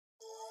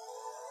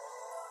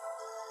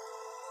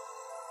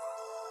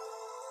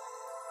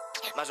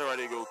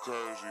Maserati go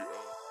crazy.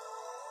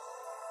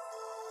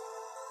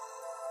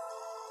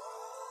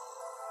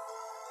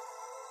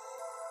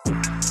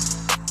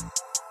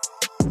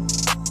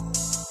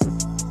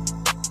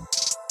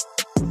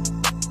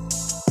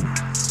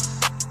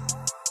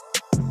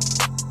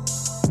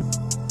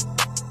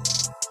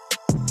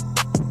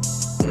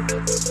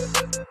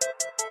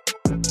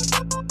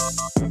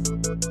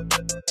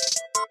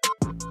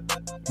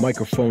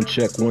 Microphone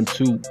check 1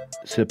 2.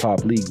 It's hip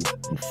hop legal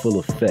in full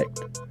effect.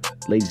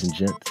 Ladies and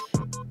gents,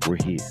 we're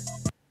here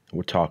and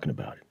we're talking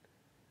about it.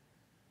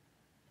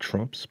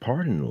 Trump's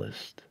pardon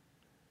list.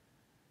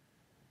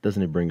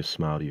 Doesn't it bring a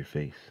smile to your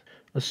face?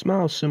 A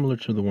smile similar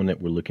to the one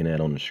that we're looking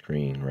at on the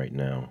screen right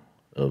now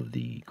of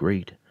the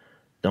great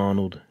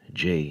Donald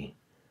J.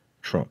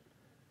 Trump.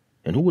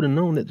 And who would have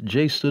known that the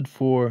J stood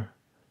for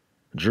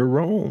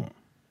Jerome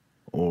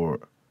or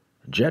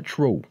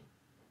Jethro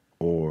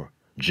or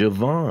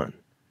Javon?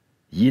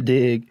 You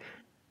dig?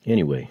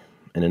 Anyway,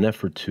 in an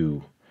effort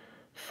to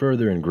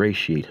further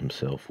ingratiate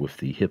himself with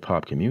the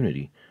hip-hop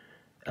community,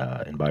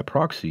 and by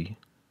proxy,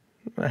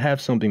 have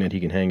something that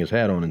he can hang his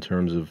hat on in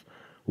terms of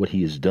what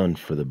he has done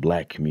for the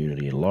black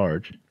community at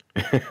large.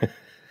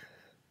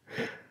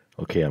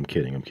 Okay, I'm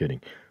kidding.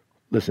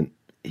 Listen,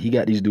 he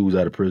got these dudes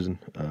out of prison,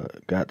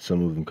 got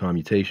some of them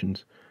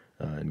commutations,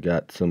 and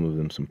got some of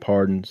them some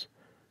pardons,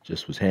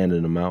 just was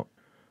handing them out.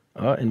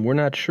 And we're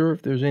not sure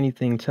if there's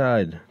anything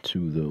tied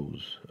to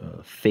those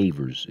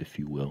favors, if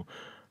you will,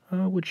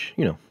 which,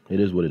 it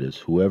is what it is.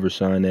 Whoever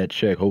signed that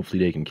check, hopefully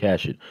they can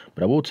cash it.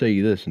 But I will tell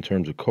you this in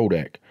terms of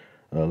Kodak.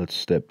 Let's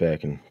step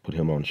back and put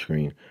him on the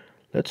screen.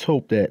 Let's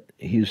hope that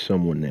he's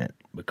someone that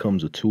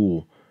becomes a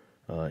tool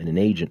and an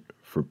agent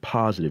for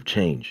positive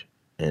change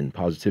and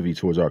positivity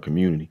towards our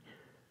community,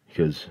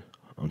 because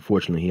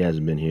unfortunately he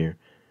hasn't been here.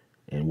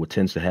 And what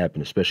tends to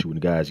happen, especially when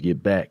guys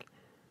get back,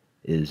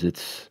 is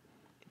it's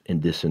in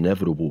this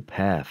inevitable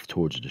path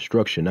towards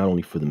destruction, not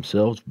only for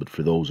themselves, but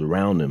for those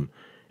around them.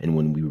 And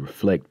when we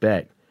reflect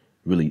back,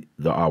 really,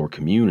 our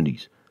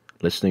communities,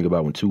 let's think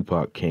about when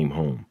Tupac came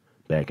home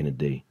back in the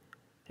day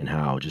and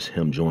how just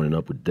him joining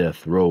up with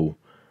Death Row,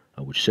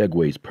 which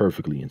segues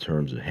perfectly in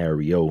terms of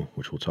Harry O,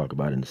 which we'll talk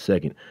about in a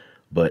second.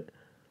 But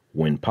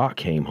when Pac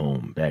came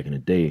home back in the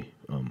day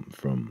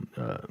from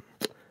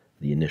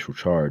the initial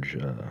charge,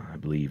 I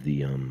believe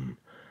the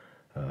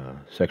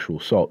sexual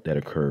assault that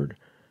occurred,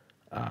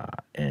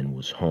 and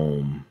was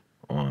home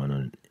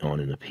on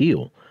an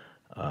appeal,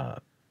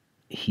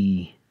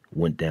 he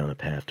went down a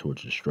path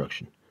towards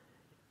destruction.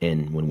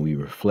 And when we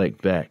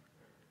reflect back,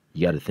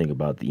 you got to think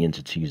about the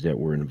entities that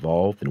were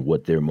involved and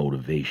what their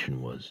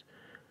motivation was.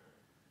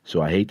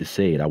 So I hate to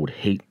say it, I would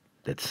hate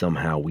that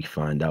somehow we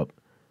find out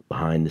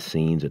behind the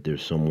scenes that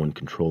there's someone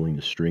controlling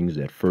the strings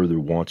that further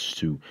wants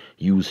to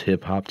use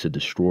hip-hop to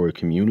destroy a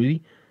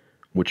community,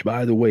 which,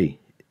 by the way,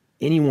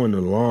 anyone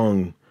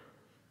along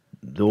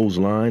those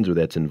lines or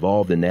that's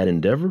involved in that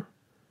endeavor,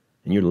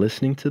 and you're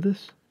listening to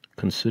this,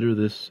 consider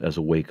this as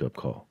a wake-up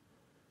call.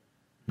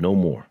 No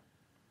more.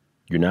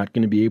 You're not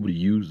going to be able to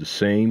use the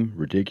same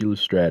ridiculous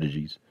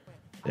strategies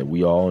that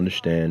we all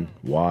understand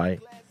why,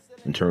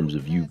 in terms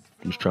of you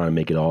just trying to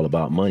make it all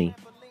about money,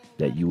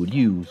 that you would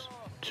use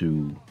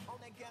to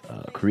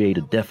create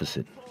a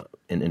deficit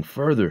and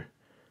further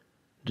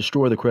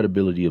destroy the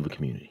credibility of a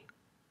community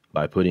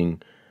by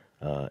putting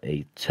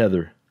a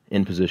tether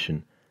in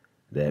position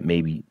that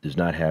maybe does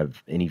not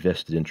have any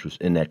vested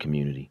interest in that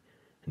community,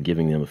 and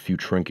giving them a few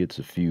trinkets,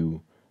 a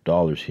few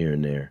dollars here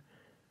and there,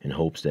 in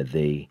hopes that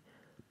they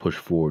push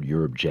forward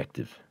your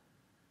objective.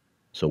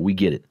 So we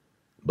get it,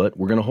 but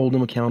we're going to hold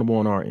them accountable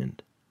on our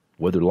end,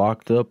 whether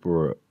locked up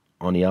or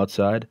on the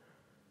outside.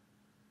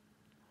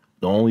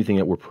 The only thing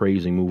that we're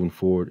praising moving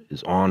forward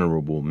is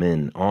honorable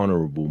men,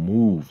 honorable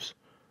moves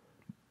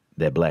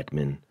that black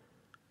men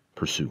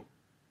pursue.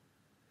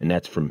 And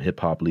that's from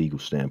hip-hop legal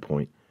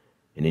standpoint,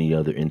 and any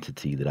other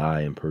entity that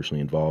I am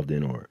personally involved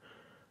in or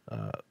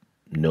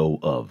know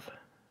of.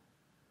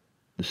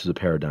 This is a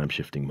paradigm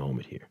shifting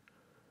moment here.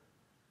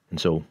 And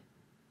so,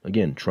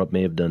 again, Trump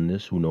may have done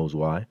this, who knows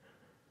why,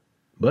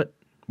 but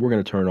we're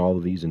going to turn all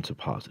of these into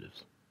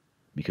positives,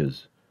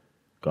 because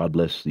God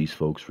bless these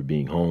folks for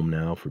being home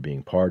now, for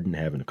being pardoned,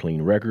 having a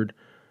clean record,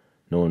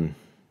 knowing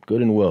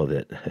good and well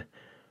that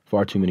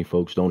far too many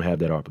folks don't have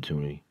that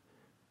opportunity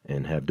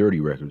and have dirty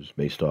records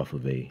based off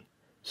of a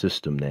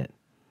system that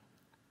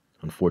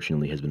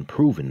unfortunately has been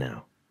proven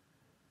now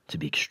to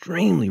be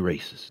extremely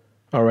racist.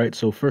 All right,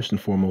 so first and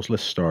foremost,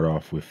 let's start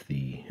off with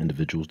the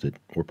individuals that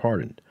were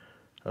pardoned.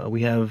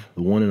 We have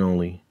the one and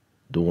only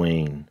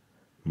Dwayne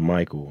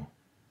Michael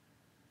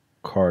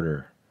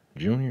Carter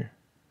Jr.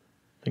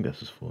 I think that's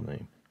his full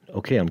name.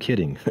 Okay, I'm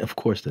kidding. Of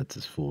course that's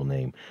his full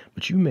name.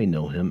 But you may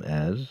know him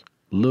as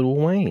Lil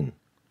Wayne,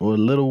 or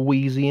Little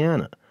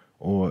Louisiana,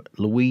 or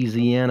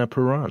Louisiana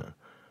Piranha,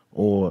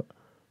 or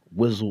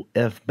Wizzle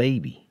F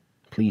Baby.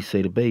 Please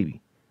say the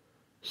baby.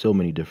 So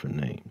many different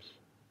names,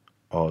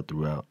 all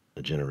throughout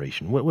a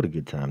generation. What a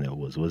good time that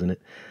was, wasn't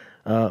it?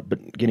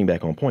 But getting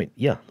back on point,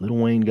 yeah, Lil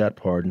Wayne got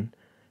pardoned,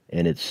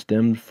 and it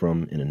stemmed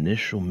from an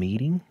initial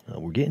meeting.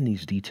 We're getting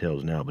these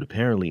details now, but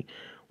apparently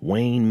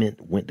Wayne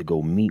went to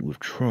go meet with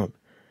Trump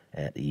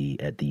at the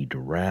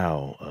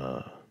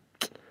Doral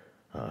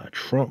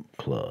Trump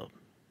Club,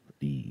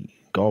 the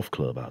golf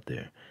club out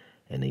there,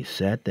 and they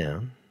sat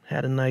down,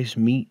 had a nice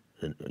meet.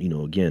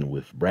 Again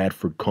with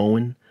Bradford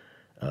Cohen,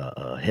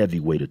 a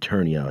heavyweight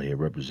attorney out here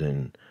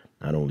representing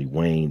not only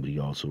Wayne, but he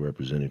also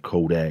represented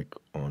Kodak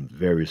on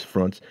various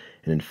fronts.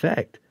 And in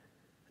fact,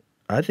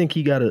 I think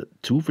he got a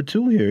 2 for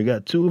 2 here. He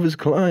got two of his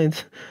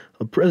clients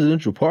a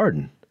presidential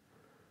pardon.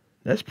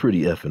 That's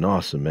pretty effing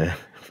awesome, man,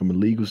 from a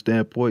legal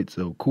standpoint.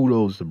 So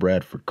kudos to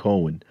Bradford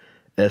Cohen,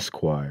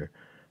 Esquire,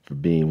 for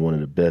being one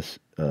of the best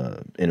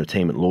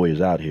entertainment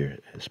lawyers out here,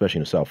 especially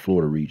in the South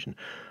Florida region.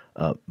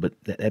 But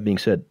that being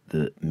said,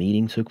 the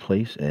meeting took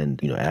place,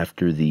 and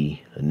after the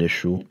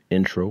initial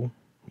intro,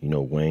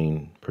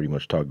 Wayne pretty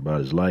much talked about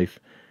his life,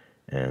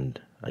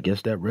 and I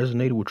guess that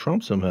resonated with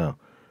Trump somehow,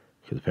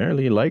 because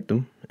apparently he liked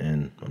him,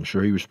 and I'm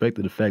sure he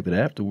respected the fact that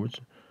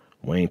afterwards,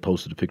 Wayne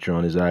posted a picture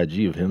on his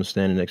IG of him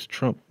standing next to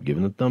Trump,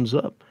 giving a thumbs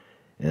up,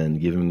 and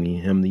giving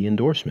him the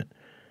endorsement.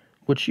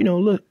 Which,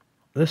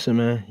 listen,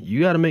 man, you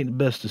got to make the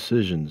best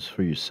decisions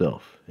for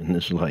yourself in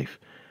this life,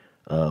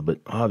 but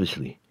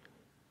obviously,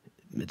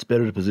 it's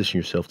better to position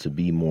yourself to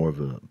be more of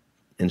an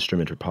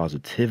instrument for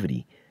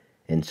positivity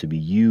and to be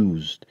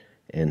used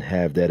and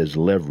have that as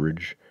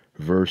leverage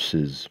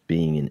versus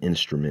being an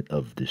instrument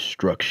of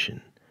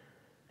destruction.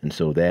 And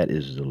so that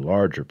is the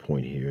larger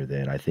point here,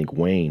 that I think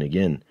Wayne,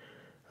 again,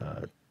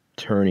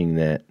 turning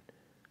that,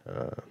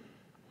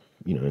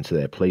 into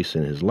that place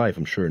in his life.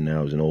 I'm sure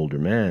now as an older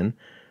man,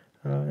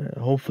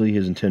 hopefully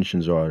his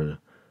intentions are to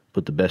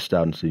put the best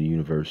out into the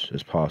universe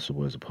as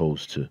possible, as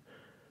opposed to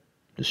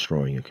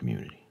destroying a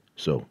community.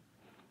 So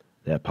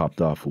that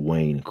popped off for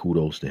Wayne, and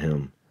kudos to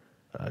him,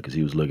 because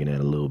he was looking at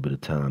a little bit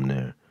of time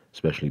there,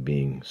 especially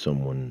being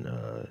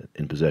someone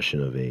in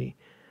possession of a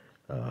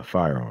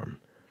firearm.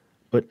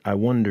 But I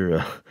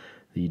wonder,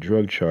 the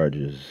drug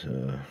charges,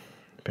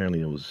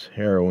 apparently it was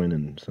heroin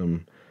and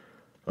some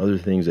other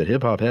things that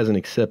hip-hop hasn't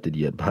accepted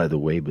yet, by the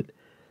way, but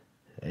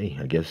hey,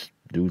 I guess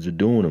dudes are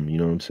doing them, you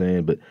know what I'm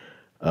saying? But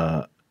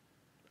I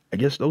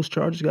guess those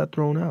charges got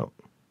thrown out.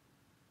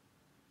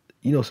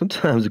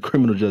 Sometimes the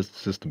criminal justice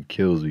system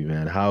kills me,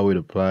 man, how it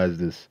applies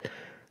this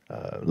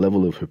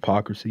level of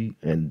hypocrisy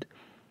and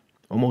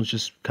almost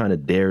just kind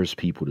of dares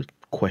people to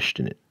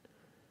question it.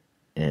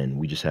 And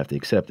we just have to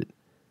accept it.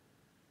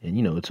 And,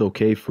 it's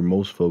okay for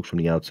most folks from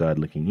the outside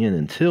looking in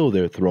until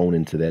they're thrown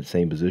into that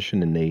same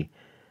position and they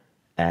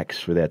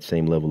ask for that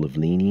same level of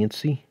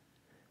leniency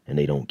and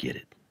they don't get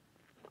it.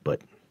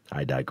 But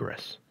I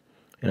digress.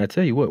 And I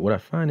tell you what I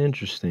find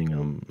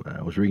interesting,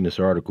 I was reading this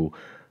article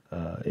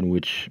in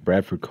which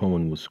Bradford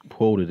Cohen was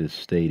quoted as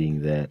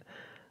stating that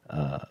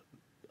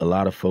a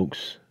lot of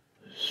folks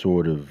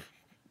sort of,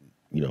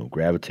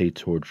 gravitate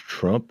towards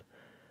Trump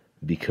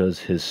because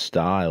his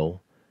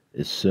style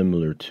is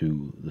similar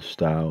to the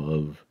style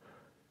of,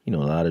 a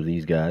lot of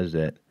these guys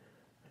that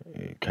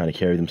kind of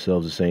carry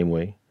themselves the same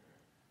way.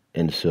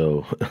 And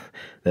so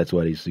that's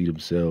why they see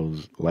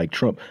themselves like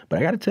Trump. But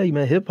I got to tell you,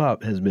 man, hip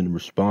hop has been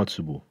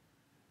responsible.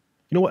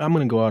 You know what? I'm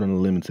going to go out on a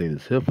limb and say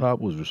this. Hip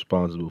hop was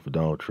responsible for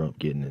Donald Trump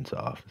getting into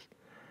office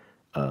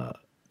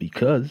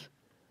because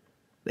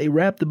they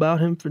rapped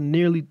about him for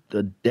nearly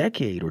a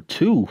decade or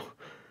two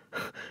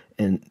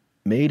and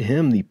made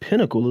him the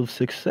pinnacle of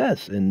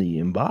success and the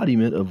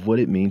embodiment of what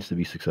it means to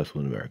be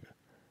successful in America.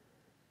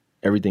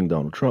 Everything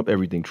Donald Trump,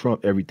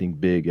 everything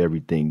big,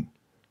 everything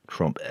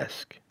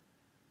Trump-esque.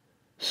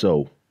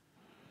 So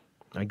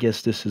I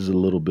guess this is a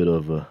little bit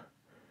of a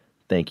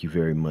thank you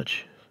very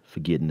much for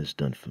getting this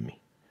done for me.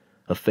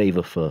 A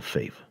favor for a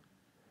favor.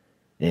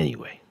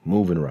 Anyway,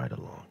 moving right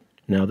along.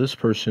 Now, this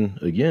person,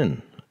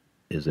 again,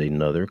 is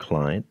another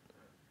client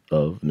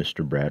of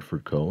Mr.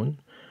 Bradford Cohen.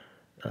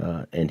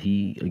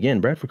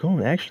 And Bradford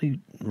Cohen actually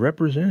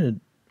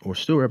represented, or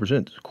still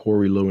represents,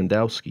 Corey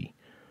Lewandowski,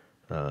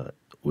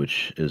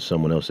 which is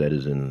someone else that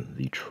is in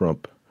the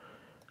Trump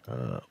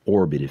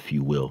orbit, if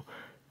you will.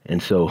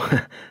 And so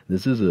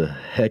this is a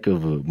heck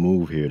of a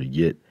move here to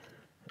get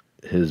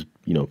his,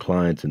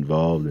 clients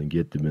involved and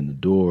get them in the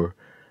door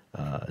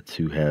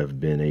to have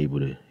been able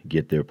to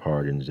get their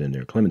pardons and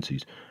their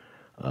clemencies.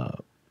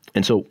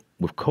 And so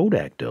with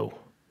Kodak, though,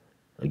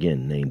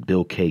 again, named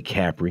Bill K.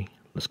 Capri,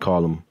 let's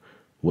call him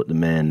what the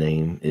man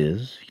name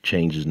is. He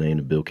changed his name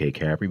to Bill K.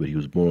 Capri, but he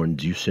was born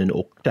Dusan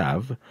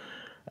Octave.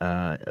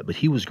 But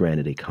he was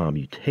granted a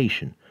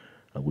commutation,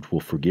 which will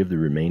forgive the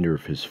remainder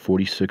of his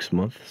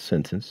 46-month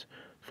sentence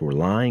for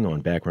lying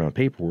on background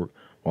paperwork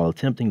while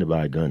attempting to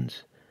buy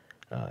guns.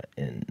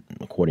 And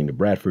according to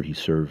Bradford, he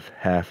served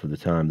half of the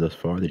time thus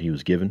far that he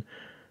was given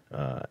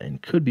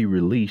and could be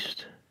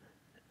released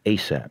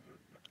ASAP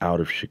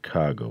out of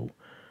Chicago.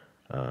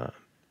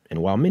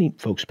 And while many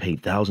folks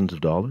paid thousands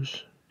of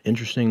dollars,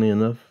 interestingly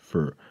enough,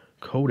 for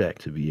Kodak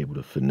to be able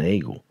to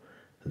finagle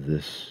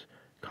this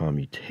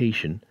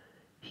commutation,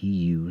 he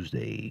used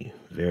a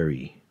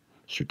very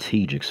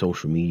strategic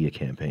social media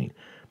campaign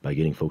by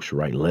getting folks to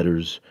write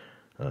letters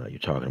You're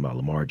talking about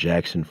Lamar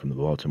Jackson from the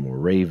Baltimore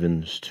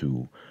Ravens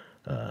to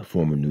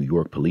former New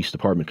York Police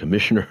Department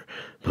Commissioner,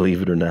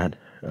 believe it or not,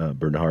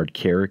 Bernard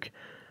Carrick.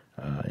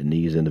 And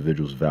these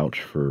individuals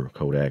vouch for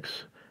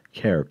Kodak's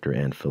character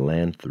and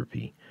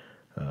philanthropy.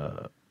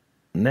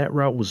 And that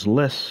route was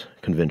less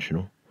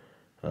conventional.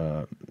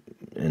 And,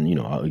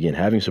 again,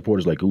 having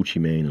supporters like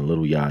Gucci Mane and Lil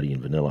Yachty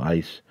and Vanilla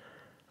Ice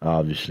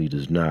obviously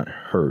does not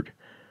hurt.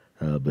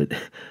 But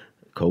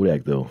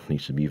Kodak, though,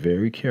 needs to be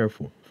very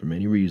careful for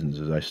many reasons.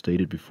 As I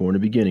stated before in the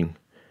beginning,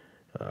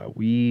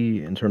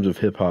 we, in terms of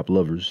hip-hop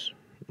lovers,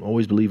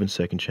 always believe in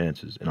second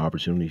chances and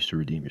opportunities to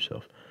redeem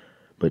yourself.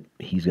 But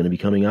he's going to be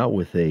coming out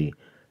with a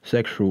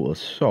sexual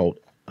assault,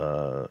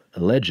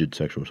 alleged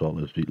sexual assault,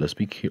 let's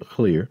be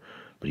clear.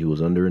 But he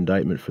was under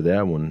indictment for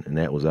that one, and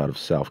that was out of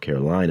South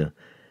Carolina.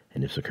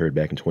 And this occurred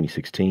back in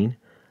 2016.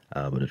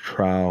 But a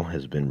trial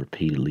has been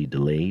repeatedly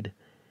delayed.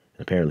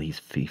 And apparently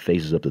he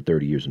faces up to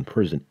 30 years in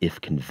prison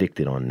if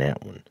convicted on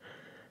that one.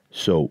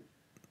 So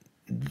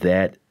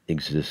that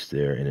exists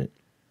there, and it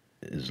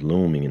is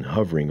looming and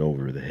hovering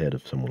over the head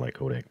of someone like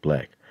Kodak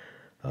Black.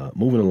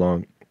 Moving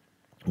along,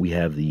 we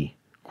have the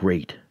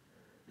great,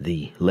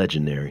 the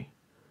legendary,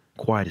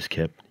 quiet as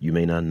kept. You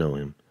may not know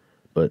him,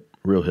 but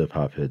real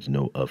hip-hop heads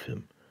know of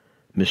him.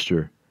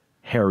 Mr.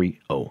 Harry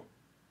O.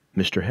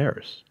 Mr.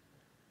 Harris,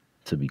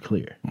 to be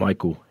clear.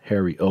 Michael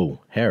Harry O.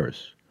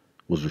 Harris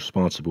was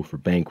responsible for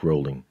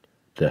bankrolling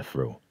Death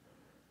Row.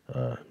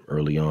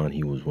 Early on,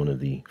 he was one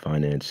of the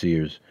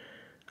financiers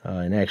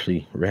and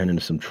actually ran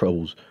into some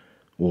troubles.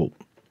 Well,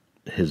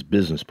 his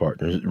business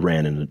partners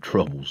ran into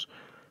troubles,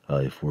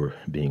 if we're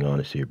being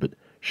honest here. But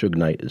Suge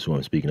Knight is who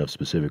I'm speaking of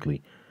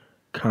specifically,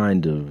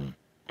 kind of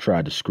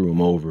tried to screw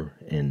him over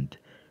and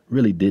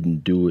really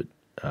didn't do it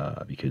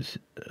because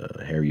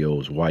Harry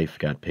O's wife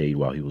got paid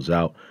while he was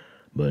out.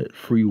 But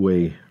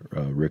Freeway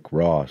Rick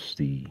Ross,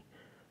 the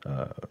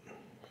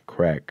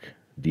crack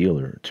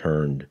dealer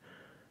turned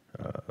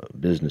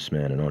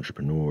businessman and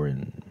entrepreneur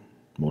and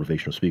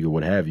motivational speaker,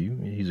 what have you,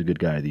 he's a good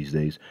guy these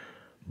days.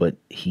 But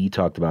he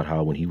talked about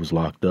how when he was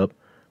locked up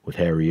with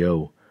Harry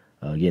O,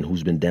 again,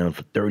 who's been down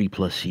for 30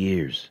 plus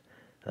years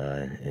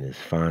and is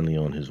finally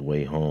on his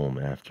way home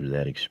after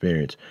that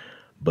experience.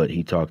 But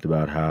he talked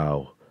about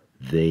how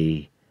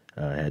they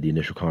had the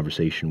initial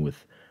conversation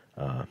with,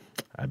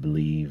 I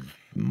believe,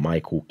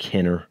 Michael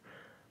Kenner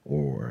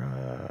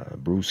or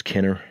Bruce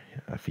Kenner.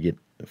 I forget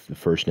the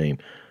first name.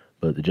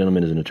 But the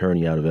gentleman is an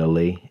attorney out of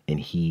L.A., and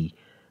he,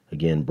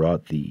 again,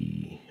 brought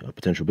the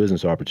potential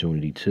business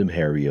opportunity to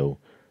Harry O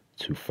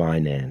to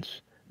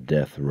finance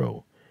Death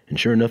Row. And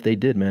sure enough, they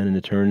did, man, and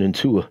it turned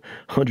into a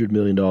 $100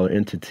 million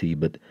entity,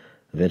 but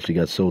eventually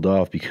got sold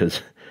off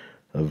because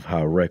of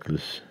how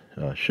reckless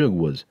Suge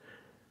was,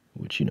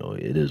 which,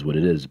 it is what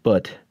it is.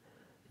 But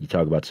you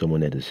talk about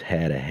someone that has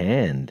had a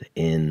hand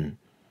in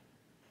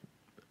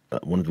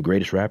one of the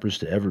greatest rappers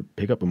to ever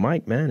pick up a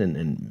mic, man,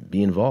 and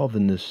be involved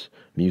in this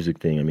music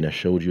thing. I mean, I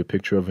showed you a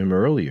picture of him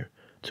earlier,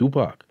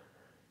 Tupac.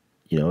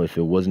 If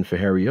it wasn't for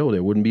Harry O,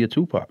 there wouldn't be a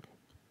Tupac,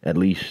 at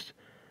least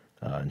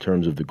in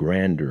terms of the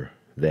grandeur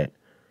that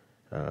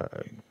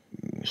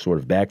sort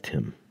of backed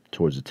him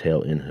towards the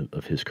tail end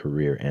of his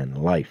career and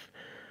life.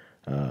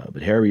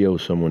 But Harry O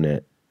is someone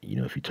that,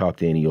 if you talk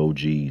to any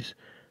OGs,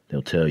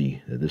 they'll tell you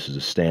that this is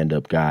a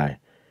stand-up guy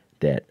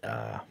that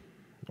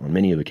on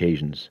many of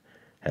occasions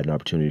had an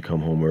opportunity to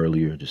come home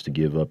earlier just to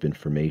give up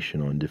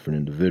information on different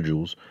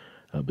individuals,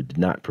 but did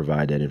not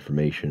provide that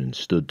information and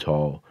stood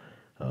tall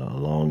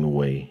along the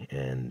way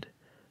and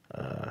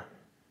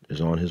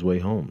is on his way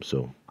home.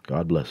 So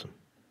God bless him.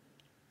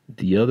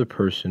 The other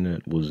person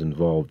that was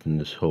involved in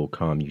this whole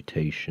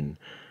commutation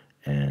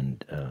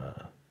and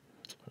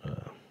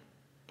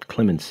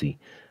clemency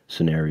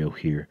scenario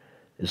here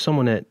is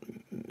someone that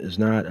is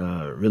not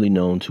really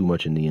known too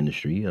much in the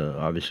industry.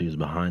 Obviously is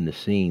behind the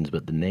scenes,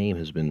 but the name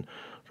has been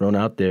thrown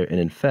out there. And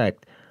in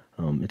fact,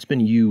 it's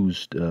been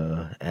used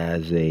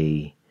as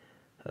a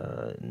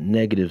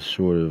negative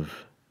sort of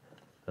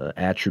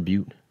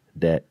attribute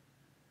that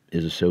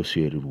is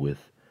associated with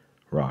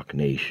Roc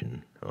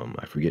Nation.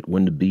 I forget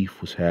when the beef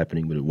was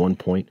happening, but at one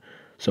point,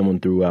 someone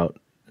threw out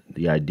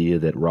the idea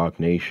that Roc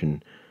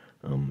Nation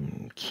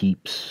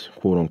keeps,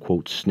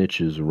 quote-unquote,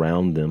 snitches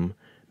around them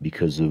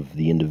because of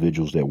the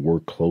individuals that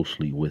work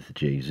closely with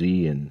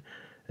Jay-Z. And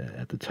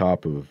at the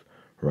top of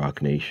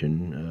Roc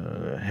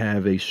Nation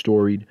have a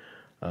storied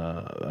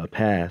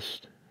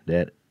past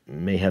that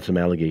may have some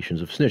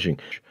allegations of snitching.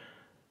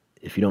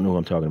 If you don't know who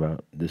I'm talking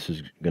about, this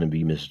is going to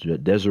be Ms.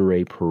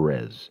 Desiree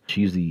Perez.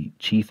 She's the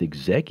chief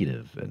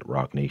executive at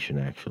Roc Nation,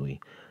 actually,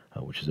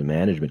 which is a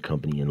management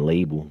company and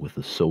label with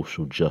a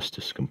social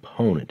justice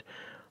component.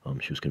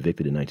 She was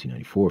convicted in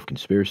 1994 of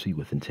conspiracy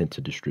with intent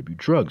to distribute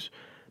drugs.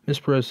 Ms.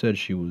 Perez said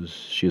she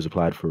has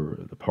applied for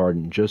the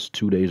pardon just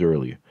 2 days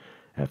earlier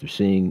after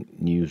seeing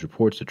news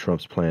reports of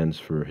Trump's plans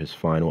for his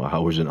final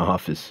hours in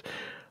office.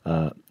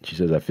 She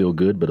says, "I feel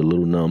good, but a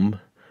little numb."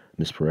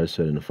 Ms. Perez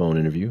said in a phone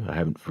interview, "I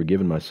haven't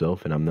forgiven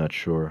myself, and I'm not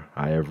sure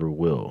I ever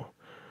will."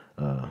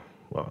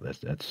 Well,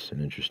 that's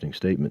an interesting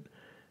statement.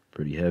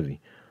 Pretty heavy.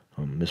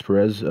 Ms.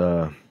 Perez,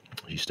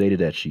 she stated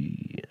that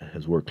she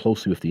has worked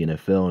closely with the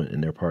NFL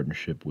in their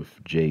partnership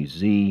with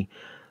Jay-Z,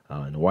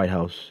 and the White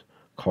House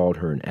called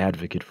her an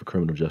advocate for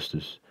criminal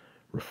justice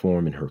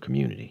reform in her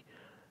community.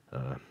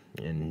 Uh,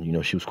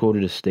 and, she was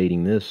quoted as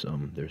stating this: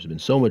 there's been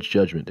so much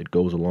judgment that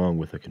goes along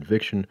with a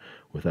conviction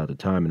without the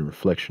time and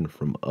reflection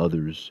from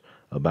others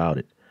about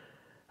it.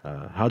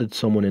 How did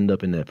someone end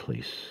up in that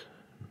place?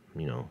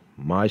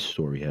 My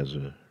story has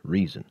a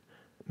reason,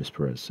 Miss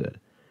Perez said.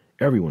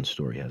 Everyone's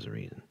story has a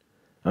reason.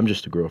 I'm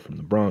just a girl from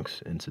the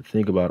Bronx, and to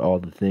think about all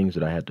the things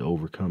that I had to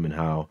overcome and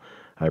how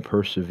I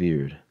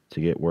persevered to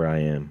get where I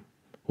am,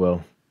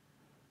 well,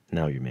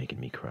 now you're making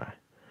me cry.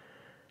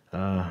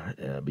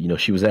 But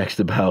she was asked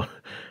about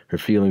her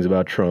feelings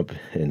about Trump,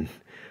 and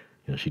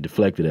she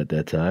deflected at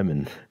that time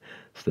and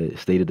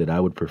stated that I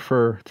would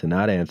prefer to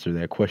not answer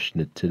that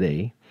question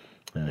today.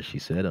 She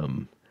said,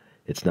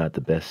 it's not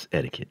the best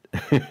etiquette.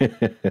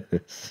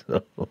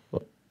 So,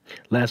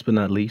 last but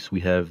not least, we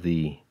have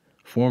the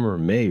former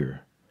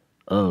mayor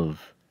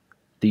of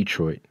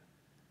Detroit,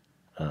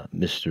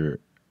 Mr.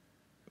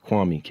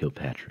 Kwame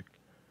Kilpatrick,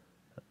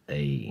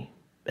 a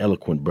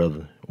eloquent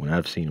brother. When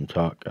I've seen him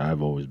talk,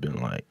 I've always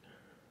been like,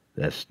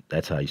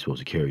 that's how you're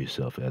supposed to carry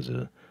yourself as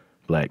a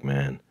black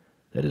man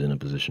that is in a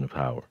position of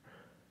power.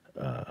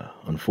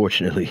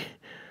 Unfortunately,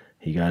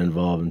 he got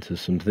involved into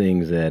some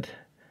things that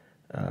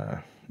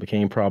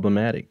became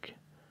problematic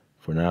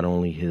for not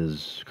only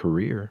his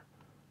career,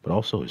 but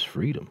also his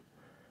freedom.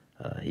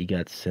 He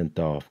got sent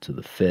off to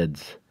the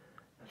feds.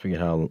 I forget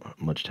how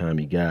much time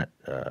he got,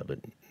 but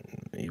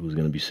he was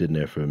going to be sitting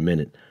there for a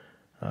minute.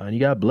 And he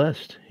got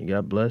blessed. He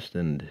got blessed,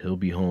 and he'll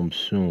be home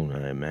soon,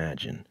 I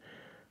imagine.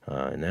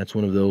 And that's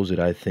one of those that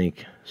I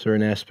think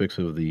certain aspects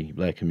of the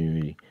black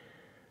community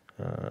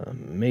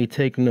may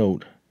take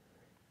note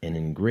and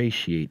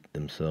ingratiate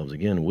themselves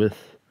again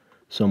with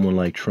someone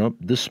like Trump,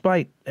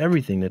 despite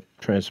everything that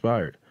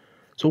transpired.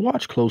 So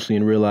watch closely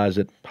and realize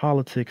that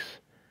politics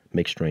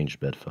makes strange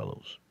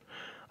bedfellows.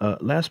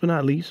 Last but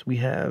not least, we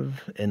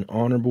have an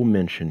honorable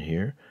mention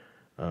here.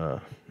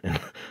 And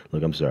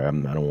look, I'm sorry, I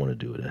don't want to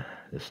do it.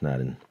 It's not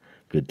in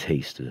good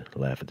taste to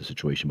laugh at the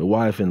situation. But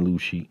YFN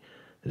Lucci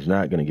is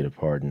not going to get a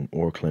pardon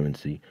or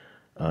clemency.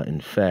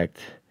 In fact,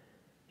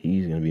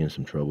 he's going to be in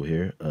some trouble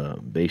here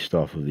based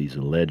off of these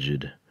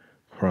alleged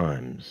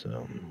crimes,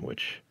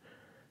 which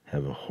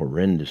have a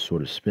horrendous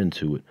sort of spin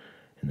to it.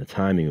 And the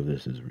timing of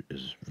this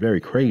is very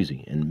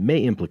crazy and may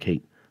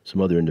implicate some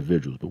other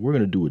individuals. But we're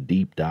going to do a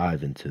deep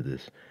dive into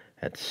this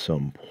at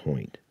some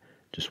point.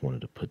 Just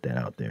wanted to put that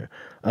out there.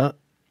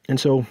 And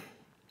so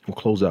we'll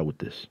close out with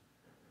this.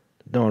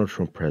 The Donald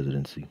Trump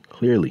presidency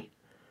clearly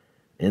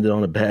ended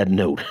on a bad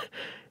note.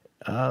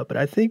 But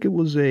I think it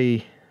was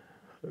a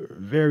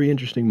very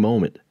interesting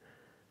moment.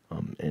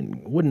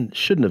 And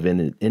shouldn't have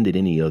ended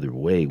any other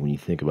way when you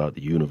think about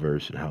the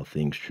universe and how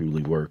things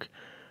truly work.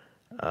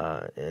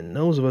 And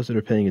those of us that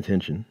are paying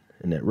attention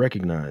and that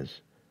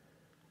recognize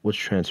what's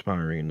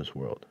transpiring in this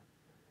world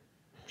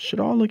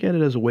should all look at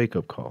it as a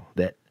wake-up call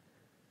that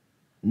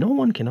no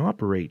one can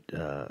operate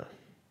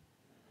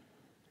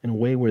in a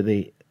way where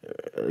they,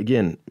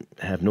 again,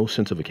 have no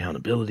sense of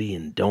accountability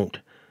and don't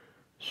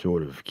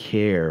sort of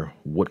care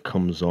what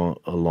comes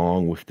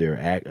along with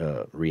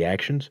their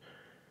reactions,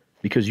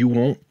 because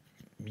you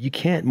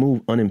can't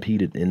move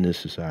unimpeded in this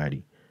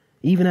society,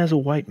 even as a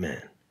white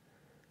man.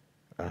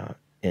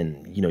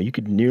 And you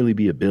could nearly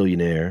be a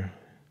billionaire.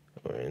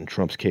 In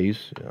Trump's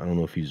case, I don't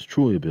know if he's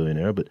truly a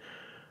billionaire, but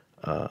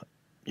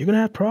you're going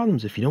to have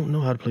problems if you don't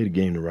know how to play the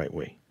game the right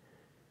way.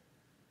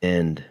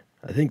 And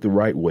I think the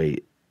right way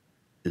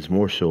is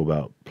more so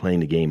about playing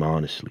the game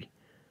honestly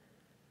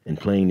and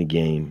playing the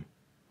game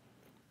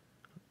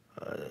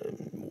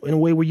in a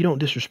way where you don't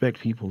disrespect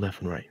people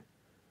left and right.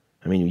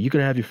 I mean, you can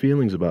have your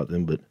feelings about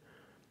them, but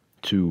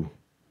to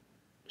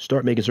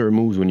start making certain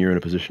moves when you're in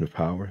a position of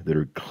power that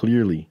are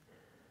clearly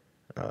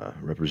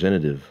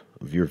representative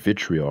of your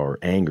vitriol or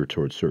anger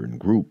towards certain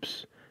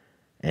groups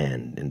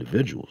and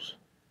individuals,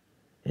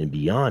 and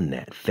beyond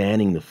that,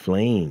 fanning the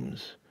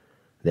flames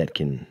that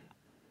can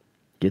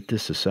get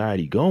this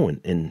society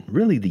going, and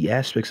really the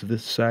aspects of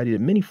this society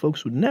that many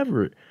folks would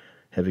never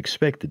have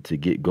expected to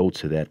go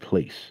to that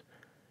place.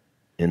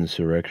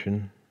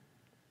 Insurrection.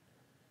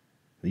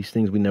 These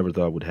things we never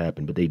thought would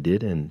happen, but they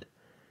did, and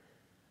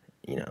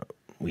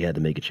we had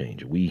to make a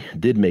change. We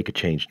did make a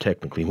change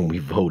technically when we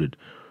voted,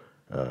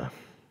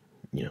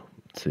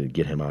 to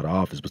get him out of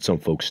office, but some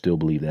folks still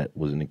believe that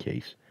wasn't the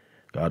case.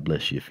 God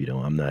bless you if you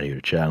don't. I'm not here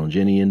to challenge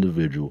any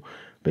individual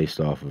based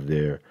off of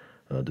their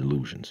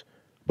delusions.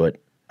 But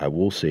I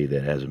will say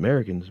that as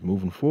Americans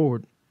moving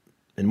forward,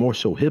 and more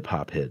so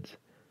hip-hop heads,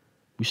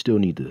 we still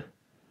need to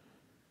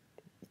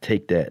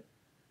take that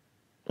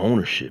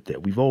ownership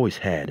that we've always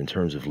had in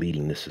terms of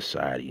leading this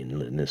society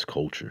and this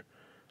culture,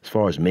 as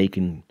far as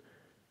making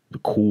the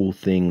cool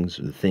things,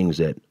 the things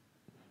that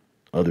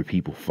other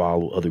people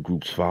follow, other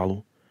groups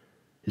follow.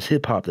 It's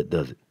hip-hop that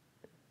does it.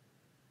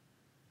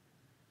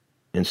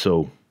 And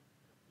so,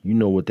 you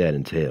know what that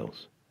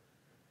entails.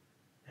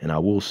 And I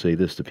will say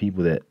this to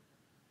people that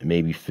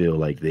maybe feel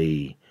like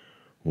they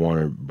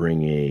want to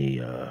bring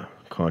a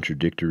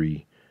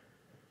contradictory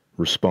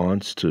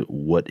response to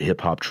what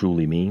hip hop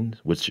truly means,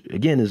 which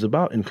again is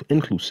about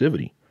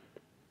inclusivity.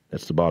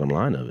 That's the bottom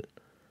line of it.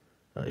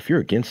 If you're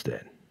against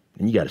that,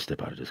 then you got to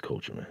step out of this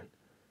culture, man.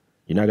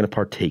 You're not going to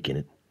partake in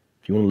it.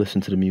 If you want to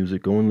listen to the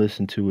music, go and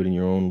listen to it in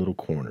your own little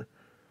corner.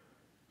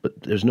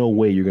 But there's no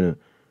way you're going to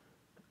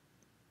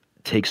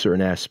take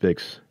certain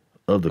aspects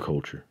of the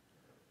culture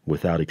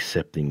without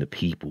accepting the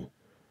people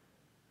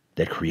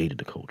that created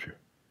the culture.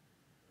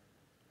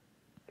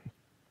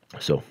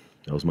 So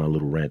that was my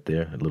little rant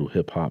there, a little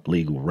hip hop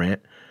legal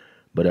rant.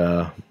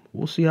 But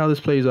we'll see how this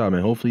plays out,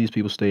 man. Hopefully these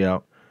people stay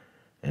out,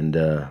 and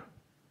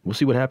we'll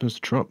see what happens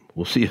to Trump.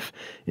 We'll see if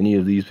any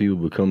of these people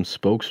become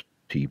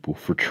spokespeople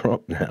for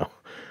Trump now,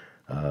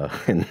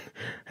 and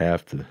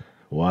have to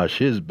wash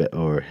his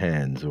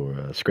hands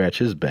or scratch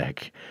his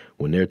back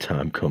when their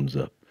time comes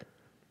up.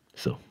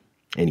 So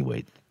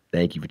anyway,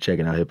 thank you for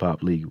checking out Hip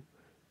Hop Legal,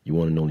 your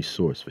one and only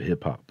source for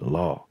hip hop, the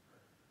law,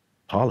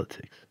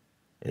 politics,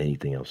 and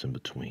anything else in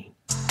between.